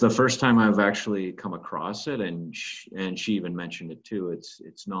 Yeah, that's the first time I've actually come across it, and she even mentioned it too.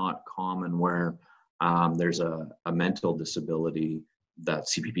 It's not common where there's a mental disability that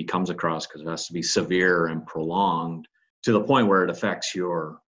CPP comes across, because it has to be severe and prolonged to the point where it affects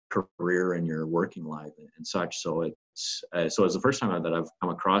your career and your working life and such. So it's the first time that I've come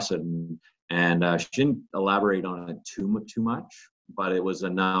across it, and she didn't elaborate on it too much, but it was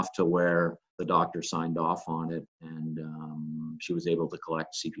enough to where the doctor signed off on it, and she was able to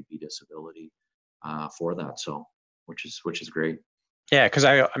collect CPP disability for that. So, which is great. Yeah, because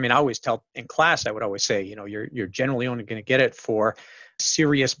I always tell in class, I would always say, you're generally only going to get it for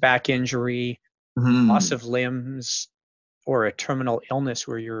serious back injury, loss of limbs, or a terminal illness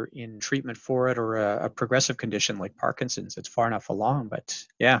where you're in treatment for it, or a progressive condition like Parkinson's. It's far enough along, but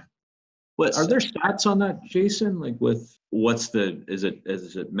yeah. What are there stats on that, Jason? Like, with is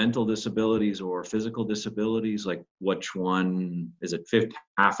it mental disabilities or physical disabilities? Like, which one is it?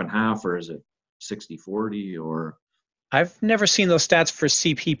 Half and half, or is it 60-40, or? I've never seen those stats for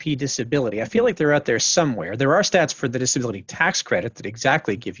CPP disability. I feel like they're out there somewhere. There are stats for the disability tax credit that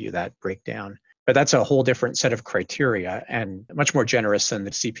exactly give you that breakdown, but that's a whole different set of criteria and much more generous than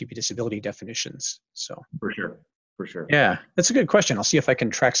the CPP disability definitions. So For sure. Yeah, that's a good question. I'll see if I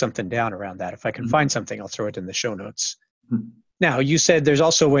can track something down around that. If I can find something, I'll throw it in the show notes. Now, you said there's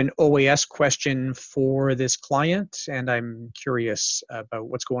also an OAS question for this client, and I'm curious about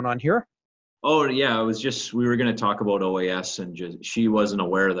what's going on here. Oh, yeah, we were going to talk about OAS, and she wasn't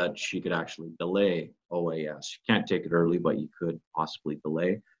aware that she could actually delay OAS. You can't take it early, but you could possibly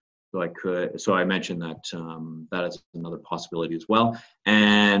delay. So I mentioned that that is another possibility as well.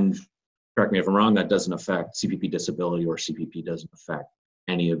 And correct me if I'm wrong, that doesn't affect CPP disability, or CPP doesn't affect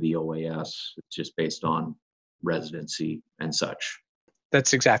any of the OAS. It's just based on residency and such.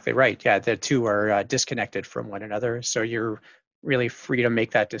 That's exactly right. Yeah, the two are disconnected from one another. So you're really free to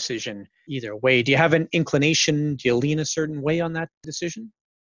make that decision either way. Do you have an inclination? Do you lean a certain way on that decision?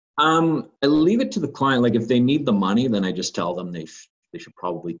 I leave it to the client. Like, if they need the money, then I just tell them they should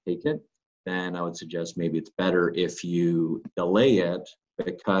probably take it. Then I would suggest maybe it's better if you delay it,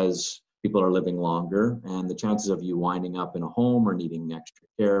 because people are living longer, and the chances of you winding up in a home or needing extra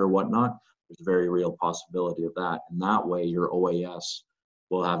care or whatnot, there's a very real possibility of that. And that way your OAS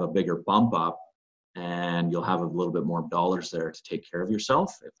will have a bigger bump up, and you'll have a little bit more dollars there to take care of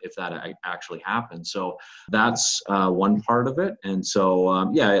yourself if that actually happens. So that's one part of it. And so,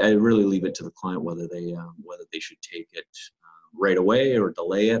 I really leave it to the client whether they should take it right away or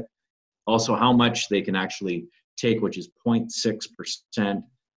delay it. Also, how much they can actually take, which is 0.6%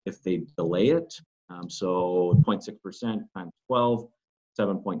 if they delay it. So 0.6% times 12,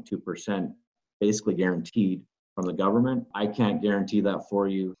 7.2%, basically guaranteed from the government. I can't guarantee that for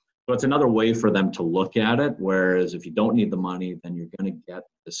you. So it's another way for them to look at it. Whereas if you don't need the money, then you're going to get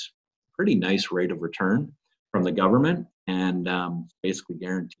this pretty nice rate of return from the government, and basically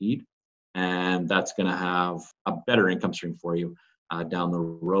guaranteed. And that's going to have a better income stream for you down the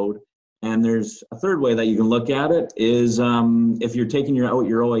road. And there's a third way that you can look at it is if you're taking your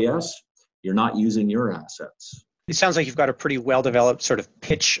OAS, you're not using your assets. It sounds like you've got a pretty well-developed sort of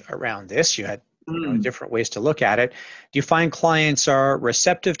pitch around this. You had different ways to look at it. Do you find clients are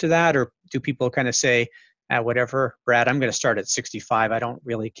receptive to that, or do people kind of say, whatever, Brad, I'm going to start at 65. I don't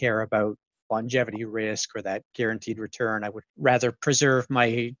really care about longevity risk or that guaranteed return. I would rather preserve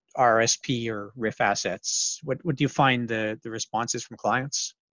my RSP or RIF assets. What do you find the responses from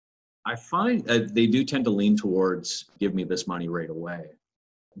clients? I find they do tend to lean towards give me this money right away.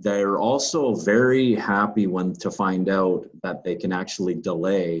 They're also very happy to find out that they can actually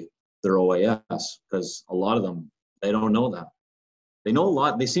delay their OAS, because a lot of them, they don't know that. They know a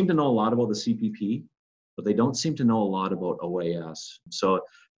lot. They seem to know a lot about the CPP, but they don't seem to know a lot about OAS. So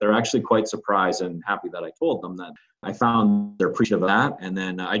they're actually quite surprised and happy that I told them that. I found they're appreciative of that. And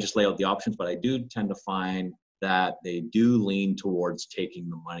then I just lay out the options, but I do tend to find that they do lean towards taking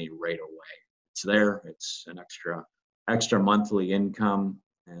the money right away. It's there. It's an extra monthly income,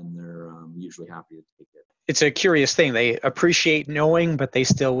 and they're usually happy to take it. It's a curious thing. They appreciate knowing, but they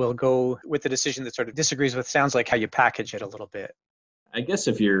still will go with the decision that sort of disagrees with, sounds like, how you package it a little bit. I guess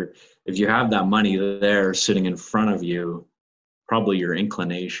if you have that money there sitting in front of you, probably your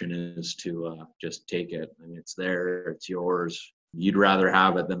inclination is to just take it. I mean, it's there, it's yours. You'd rather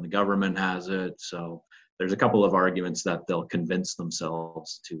have it than the government has it. So there's a couple of arguments that they'll convince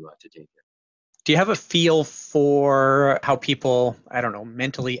themselves to take it. Do you have a feel for how people, I don't know,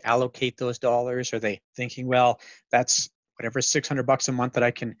 mentally allocate those dollars? Are they thinking, well, that's whatever, $600 a month that I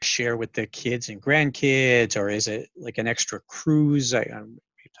can share with the kids and grandkids? Or is it like an extra cruise? I'm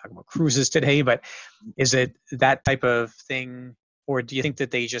talking about cruises today, but is it that type of thing? Or do you think that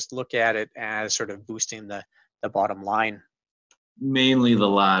they just look at it as sort of boosting the bottom line? Mainly the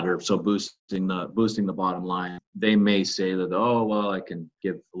latter. So boosting the bottom line. They may say that, oh, well, I can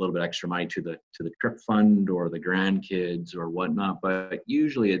give a little bit extra money to the trip fund or the grandkids or whatnot, but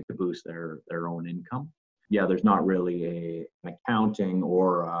usually it's to boost their own income. Yeah, there's not really an accounting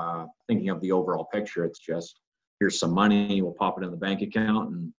or thinking of the overall picture. It's just, here's some money, we'll pop it in the bank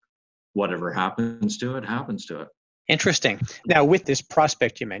account, and whatever happens to it, happens to it. Interesting. Now, with this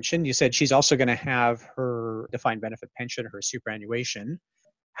prospect you mentioned, you said she's also going to have her defined benefit pension, her superannuation.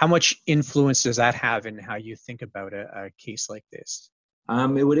 How much influence does that have in how you think about a case like this?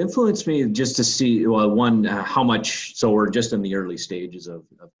 It would influence me just to see, well, one, how much, so we're just in the early stages of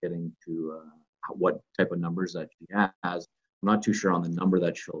getting to what type of numbers that she has. I'm not too sure on the number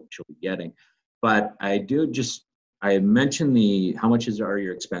that she'll be getting, but I mentioned how much are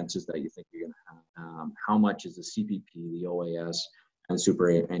your expenses that you think you're going to have? How much is the CPP, the OAS, and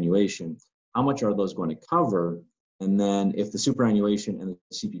superannuation? How much are those going to cover? And then if the superannuation and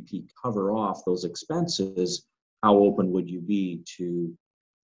the CPP cover off those expenses, how open would you be to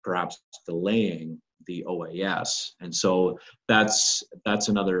perhaps delaying the OAS? And so that's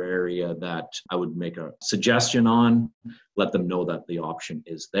another area that I would make a suggestion on, let them know that the option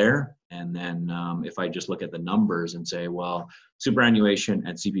is there. And then if I just look at the numbers and say, well, superannuation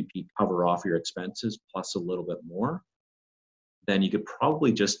and CPP cover off your expenses plus a little bit more, then you could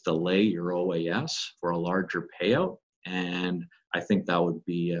probably just delay your OAS for a larger payout. And I think that would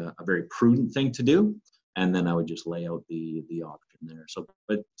be a very prudent thing to do. And then I would just lay out the option there. So,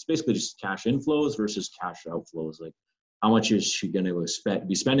 but it's basically just cash inflows versus cash outflows. Like, how much is she going to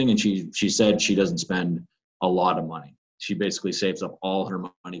be spending? And she said she doesn't spend a lot of money. She basically saves up all her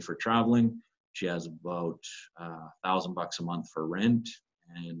money for traveling. She has about $1,000 a month for rent,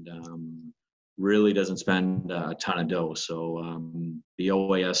 and really doesn't spend a ton of dough. So the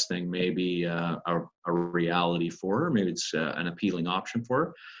OAS thing may be a reality for her. Maybe it's an appealing option for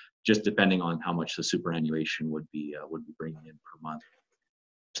her, just depending on how much the superannuation would be bringing in per month.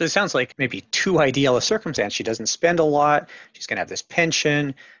 So it sounds like maybe too ideal a circumstance. She doesn't spend a lot. She's going to have this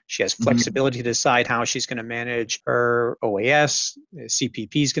pension. She has Mhm. flexibility to decide how she's going to manage her OAS. The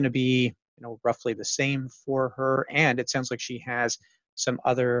CPP is going to be, roughly the same for her. And it sounds like she has some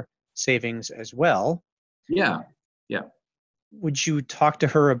other savings as well. Yeah, yeah. Would you talk to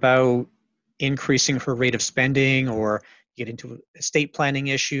her about increasing her rate of spending or get into estate planning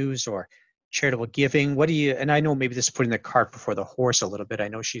issues or charitable giving? What do you, and I know maybe this is putting the cart before the horse a little bit. I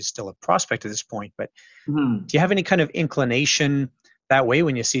know she's still a prospect at this point, but Mhm. do you have any kind of inclination that way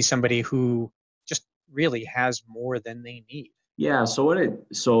when you see somebody who just really has more than they need? Yeah, so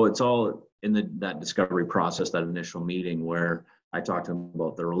it's all in that discovery process, that initial meeting where I talk to them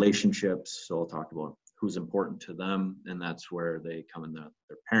about their relationships. So I'll talk about who's important to them, and that's where they come in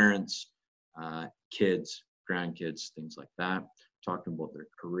their parents, kids, grandkids, things like that. Talking about their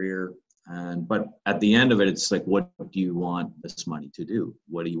career, but at the end of it, it's like, what do you want this money to do?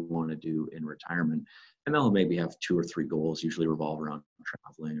 What do you want to do in retirement? And they'll maybe have 2 or 3 goals, usually revolve around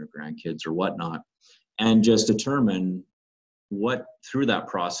traveling or grandkids or whatnot, and just determine what through that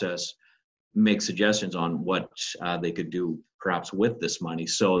process make suggestions on what they could do perhaps with this money.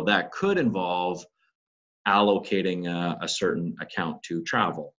 So that could involve allocating a certain account to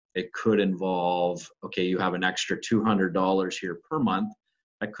travel. It could involve, okay, you have an extra $200 here per month.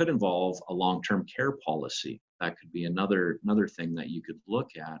 That could involve a long-term care policy. That could be another thing that you could look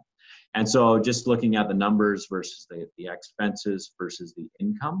at. And so just looking at the numbers versus the expenses versus the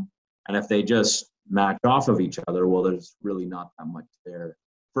income. And if they just match off of each other, well, there's really not that much there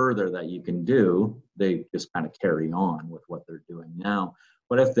further that you can do. They just kind of carry on with what they're doing now.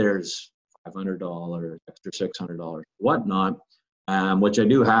 But if there's $500, extra $600, whatnot, which I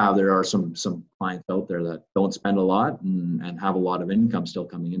do have, there are some clients out there that don't spend a lot and have a lot of income still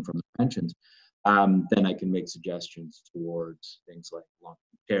coming in from the pensions. Then I can make suggestions towards things like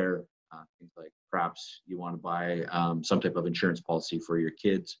long-term care, things like perhaps you want to buy some type of insurance policy for your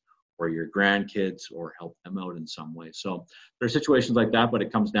kids or your grandkids or help them out in some way. So there are situations like that, but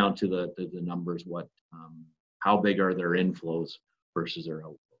it comes down to the numbers, how big are their inflows versus their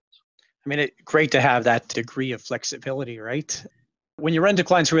outflows. I mean, great to have that degree of flexibility, right? When you run into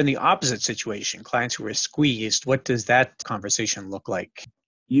clients who are in the opposite situation, clients who are squeezed, what does that conversation look like?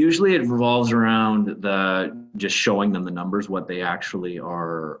 Usually it revolves around the just showing them the numbers, what they actually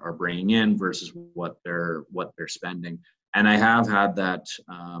are bringing in versus what they're spending. And I have had that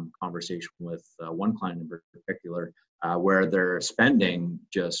conversation with one client in particular where they're spending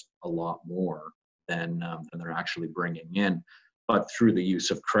just a lot more than they're actually bringing in. But through the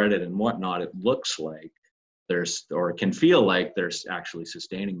use of credit and whatnot, it looks like there's, or it can feel like they're actually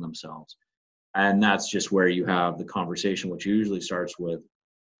sustaining themselves. And that's just where you have the conversation, which usually starts with,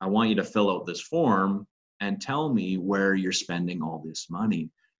 I want you to fill out this form and tell me where you're spending all this money.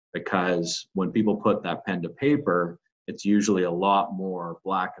 Because when people put that pen to paper, it's usually a lot more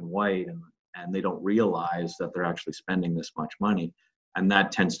black and white, and they don't realize that they're actually spending this much money. And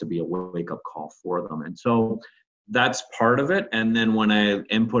that tends to be a wake up call for them. And so that's part of it. And then when I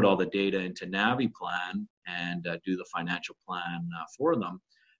input all the data into NaviPlan and do the financial plan for them,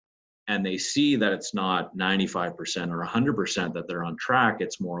 and they see that it's not 95% or 100% that they're on track,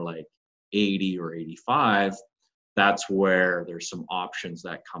 it's more like 80 or 85, that's where there's some options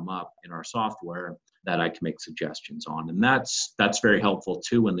that come up in our software that I can make suggestions on. And that's very helpful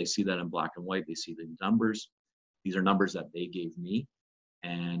too. When they see that in black and white, they see the numbers. These are numbers that they gave me,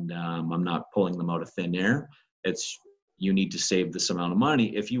 and I'm not pulling them out of thin air. It's, you need to save this amount of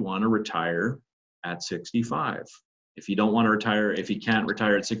money if you want to retire at 65. If you don't want to retire, if you can't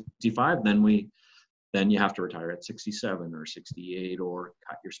retire at 65, then you have to retire at 67 or 68 or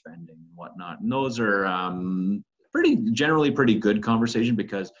cut your spending and whatnot. And those are generally pretty good conversation,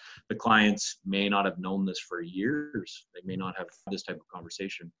 because the clients may not have known this for years. They may not have this type of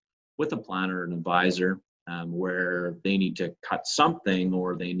conversation with a planner or an advisor, where they need to cut something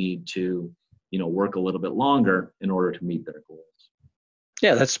or they need to, work a little bit longer in order to meet their goals.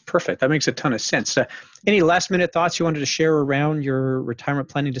 Yeah, that's perfect. That makes a ton of sense. Any last minute thoughts you wanted to share around your retirement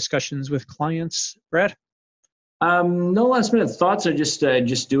planning discussions with clients, Brad? No last minute thoughts. I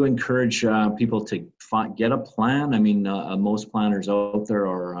just do encourage people to get a plan. I mean, most planners out there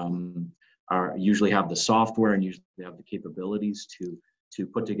are usually have the software and usually have the capabilities to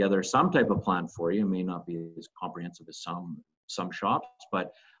put together some type of plan for you. It may not be as comprehensive as some shops,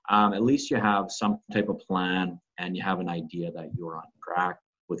 but at least you have some type of plan and you have an idea that you're on track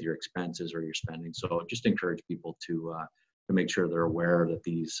with your expenses or your spending. So just encourage people to make sure they're aware that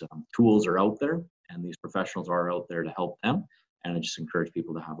these tools are out there and these professionals are out there to help them. And I just encourage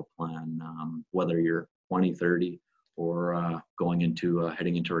people to have a plan, whether you're 20, 30, for going into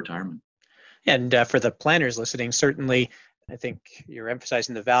heading into retirement. And for the planners listening, certainly, I think you're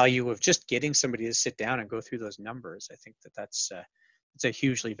emphasizing the value of just getting somebody to sit down and go through those numbers. I think that's it's a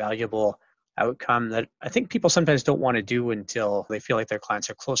hugely valuable outcome that I think people sometimes don't want to do until they feel like their clients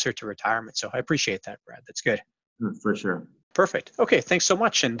are closer to retirement. So I appreciate that, Brad. That's good. For sure. Perfect. Okay, thanks so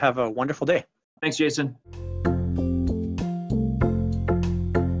much and have a wonderful day. Thanks, Jason.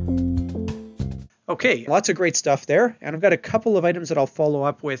 Okay, lots of great stuff there. And I've got a couple of items that I'll follow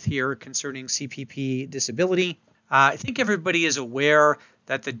up with here concerning CPP disability. I think everybody is aware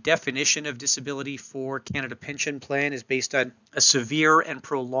that the definition of disability for Canada Pension Plan is based on a severe and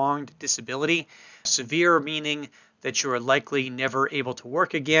prolonged disability. Severe meaning that you are likely never able to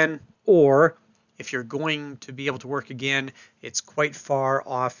work again, or if you're going to be able to work again, it's quite far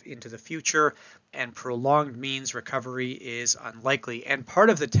off into the future, and prolonged means recovery is unlikely. And part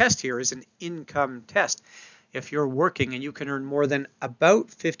of the test here is an income test. If you're working and you can earn more than about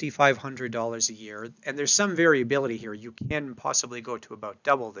 $5,500 a year, and there's some variability here, you can possibly go to about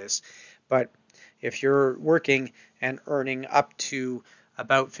double this, but if you're working and earning up to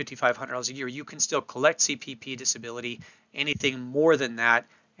about $5,500 a year, you can still collect CPP disability. Anything more than that,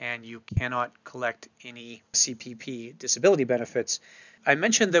 and you cannot collect any CPP disability benefits. I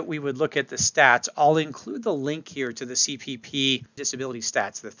mentioned that we would look at the stats. I'll include the link here to the CPP disability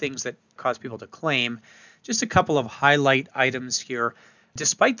stats, the things that cause people to claim. Just a couple of highlight items here.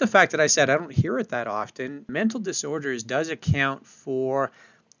 Despite the fact that I said I don't hear it that often, mental disorders does account for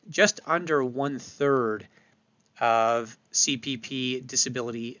just under 1/3 of CPP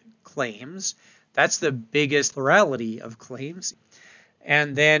disability claims. That's the biggest plurality of claims.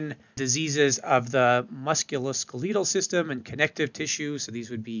 And then diseases of the musculoskeletal system and connective tissue. So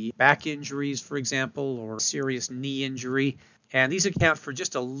these would be back injuries, for example, or serious knee injury. And these account for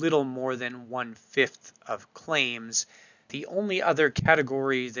just a little more than 1/5 of claims. The only other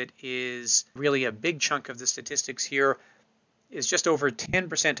category that is really a big chunk of the statistics here is just over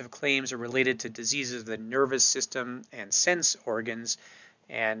 10% of claims are related to diseases of the nervous system and sense organs.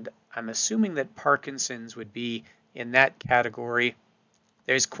 And I'm assuming that Parkinson's would be in that category.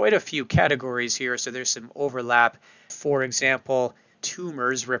 There's quite a few categories here, so there's some overlap. For example,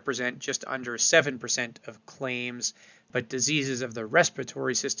 tumors represent just under 7% of claims, but diseases of the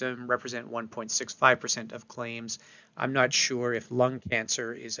respiratory system represent 1.65% of claims. I'm not sure if lung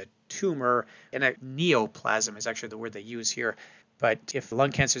cancer is a tumor, and a neoplasm is actually the word they use here. But if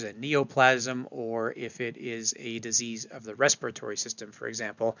lung cancer is a neoplasm or if it is a disease of the respiratory system, for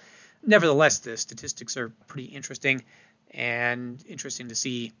example. Nevertheless, the statistics are pretty interesting, and interesting to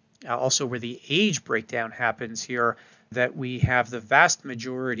see also where the age breakdown happens here, that we have the vast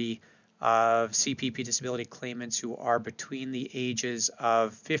majority of CPP disability claimants who are between the ages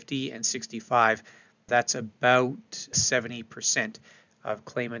of 50 and 65. That's about 70% of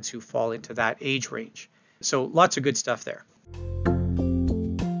claimants who fall into that age range. So lots of good stuff there.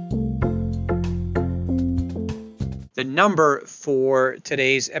 The number for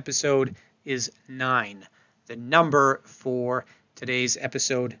today's episode is 9. The number for today's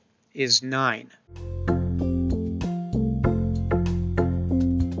episode is 9.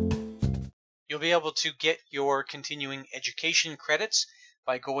 You'll be able to get your continuing education credits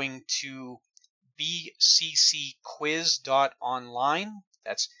by going to bccquiz.online.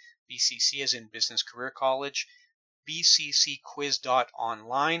 That's BCC as in Business Career College,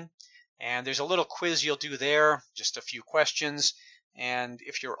 bccquiz.online. And there's a little quiz you'll do there, just a few questions. And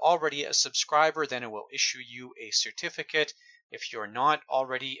if you're already a subscriber, then it will issue you a certificate. If you're not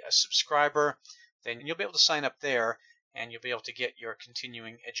already a subscriber, then you'll be able to sign up there and you'll be able to get your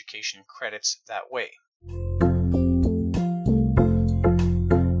continuing education credits that way.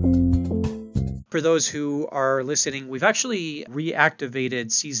 For those who are listening, we've actually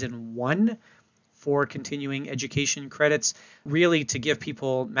reactivated season 1 for continuing education credits, really to give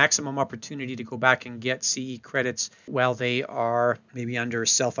people maximum opportunity to go back and get CE credits while they are maybe under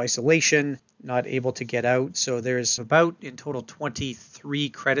self-isolation, not able to get out. So there's about in total 23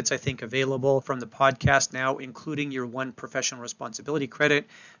 credits, I think, available from the podcast now, including your 1 professional responsibility credit,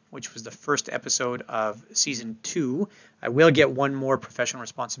 which was the first episode of season 2. I will get 1 more professional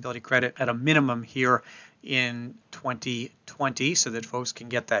responsibility credit at a minimum here in 2020 so that folks can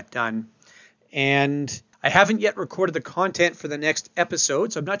get that done. And I haven't yet recorded the content for the next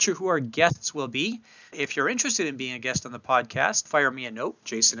episode, so I'm not sure who our guests will be. If you're interested in being a guest on the podcast, fire me a note,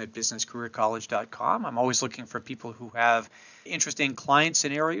 jason@businesscareercollege.com. I'm always looking for people who have interesting client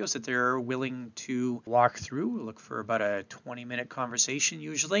scenarios that they're willing to walk through. We look for about a 20-minute conversation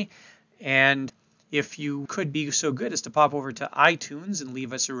usually. And if you could be so good as to pop over to iTunes and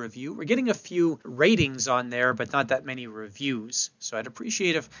leave us a review. We're getting a few ratings on there, but not that many reviews. So I'd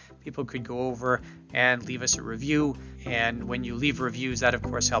appreciate if people could go over and leave us a review. And when you leave reviews, that of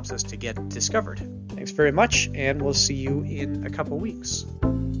course helps us to get discovered. Thanks very much, and we'll see you in a couple weeks.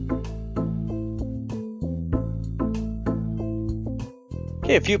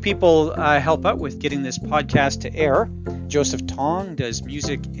 Okay, a few people help out with getting this podcast to air. Joseph Tong does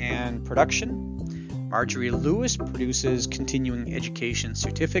music and production. Marjorie Lewis produces continuing education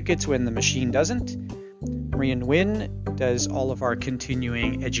certificates when the machine doesn't. Maria Nguyen does all of our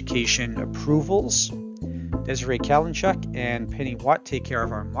continuing education approvals. Desiree Kalinchuk and Penny Watt take care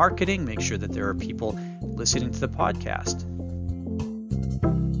of our marketing, make sure that there are people listening to the podcast.